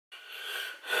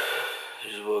I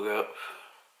just woke up,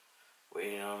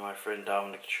 waiting on my friend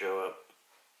Dominic to show up.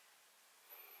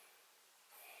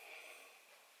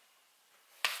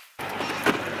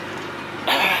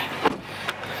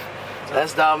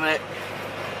 That's Dominic.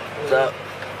 What's up?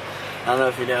 I don't know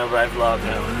if you know, but I vlog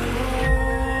now.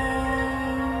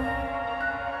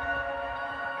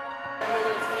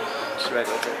 Just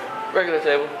regular table. Regular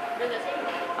table.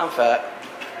 I'm fat.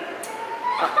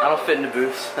 I don't fit in the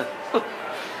booths.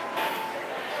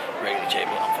 Regular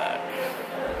table, I'm fat.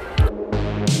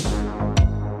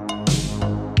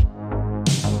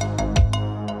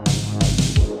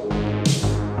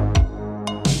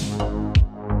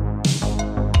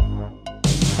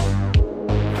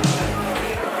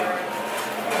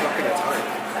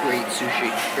 Great sushi.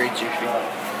 Great sushi.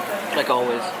 Like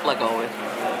always. Like always.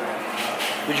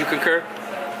 Would you concur?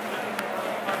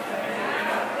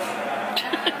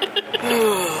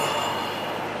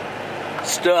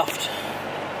 Stuffed.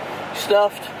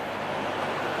 Stuffed?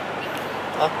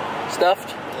 Huh?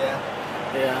 Stuffed? Yeah.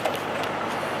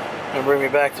 Yeah. Gonna bring me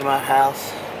back to my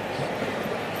house.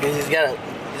 He's got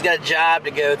a job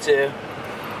to go to.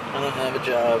 I don't have a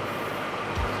job.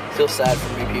 Feel sad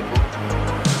for me, people.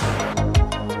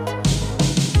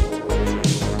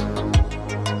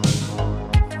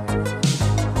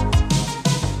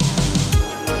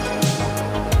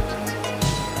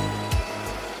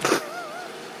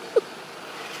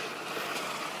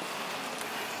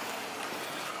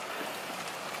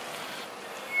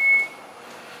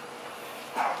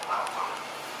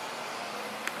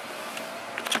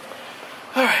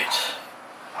 Alright,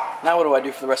 now what do I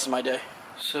do for the rest of my day?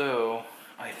 So,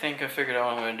 I think I figured out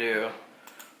what I'm going to do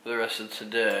for the rest of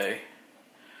today.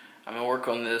 I'm going to work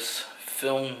on this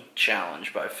film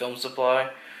challenge by Film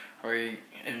Supply, where you,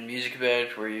 in Music Bed,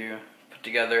 where you put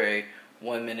together a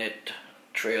 1-minute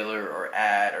trailer or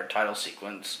ad or title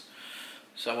sequence.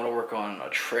 So I'm going to work on a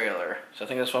trailer. So I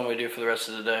think that's what I'm going to do for the rest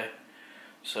of the day.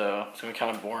 So it's going to be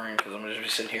kind of boring because I'm going to be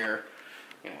sitting here,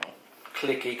 you know,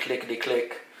 clickety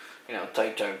click. You know,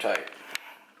 tight.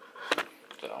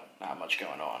 So, not much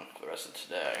going on for the rest of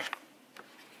today.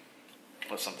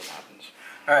 Unless something happens.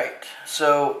 Alright,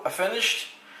 so I finished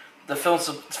the Film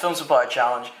Supply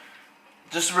Challenge.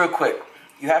 Just real quick,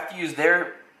 you have to use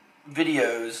their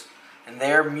videos and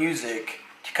their music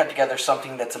to cut together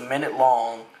something that's a minute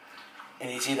long. And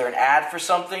it's either an ad for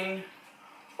something,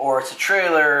 or it's a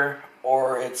trailer,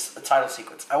 or it's a title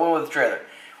sequence. I went with the trailer.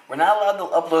 We're not allowed to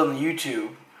upload on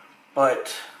YouTube,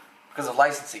 but because of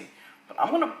licensing. But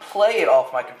I'm going to play it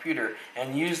off my computer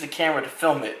and use the camera to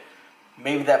film it.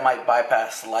 Maybe that might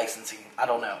bypass the licensing. I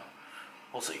don't know.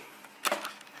 We'll see.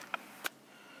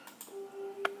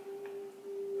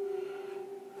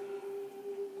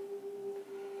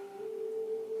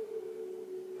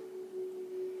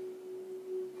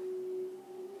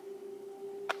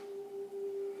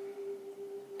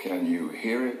 Can you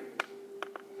hear it?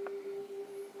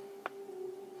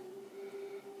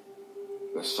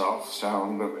 The soft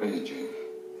sound of aging,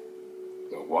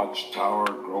 the watchtower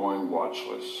growing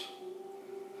watchless,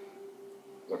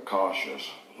 the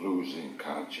cautious losing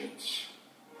conscience.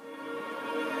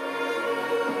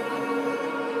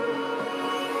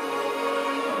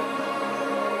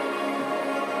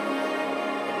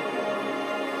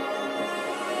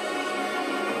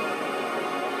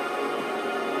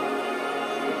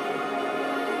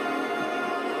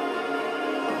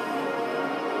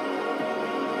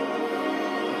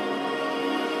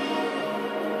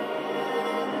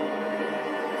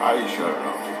 I shut it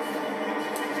off.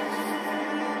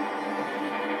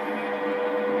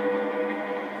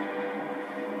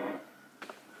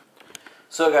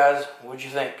 So guys, what'd you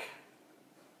think?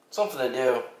 Something to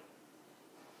do.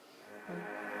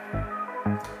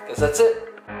 Guess that's it.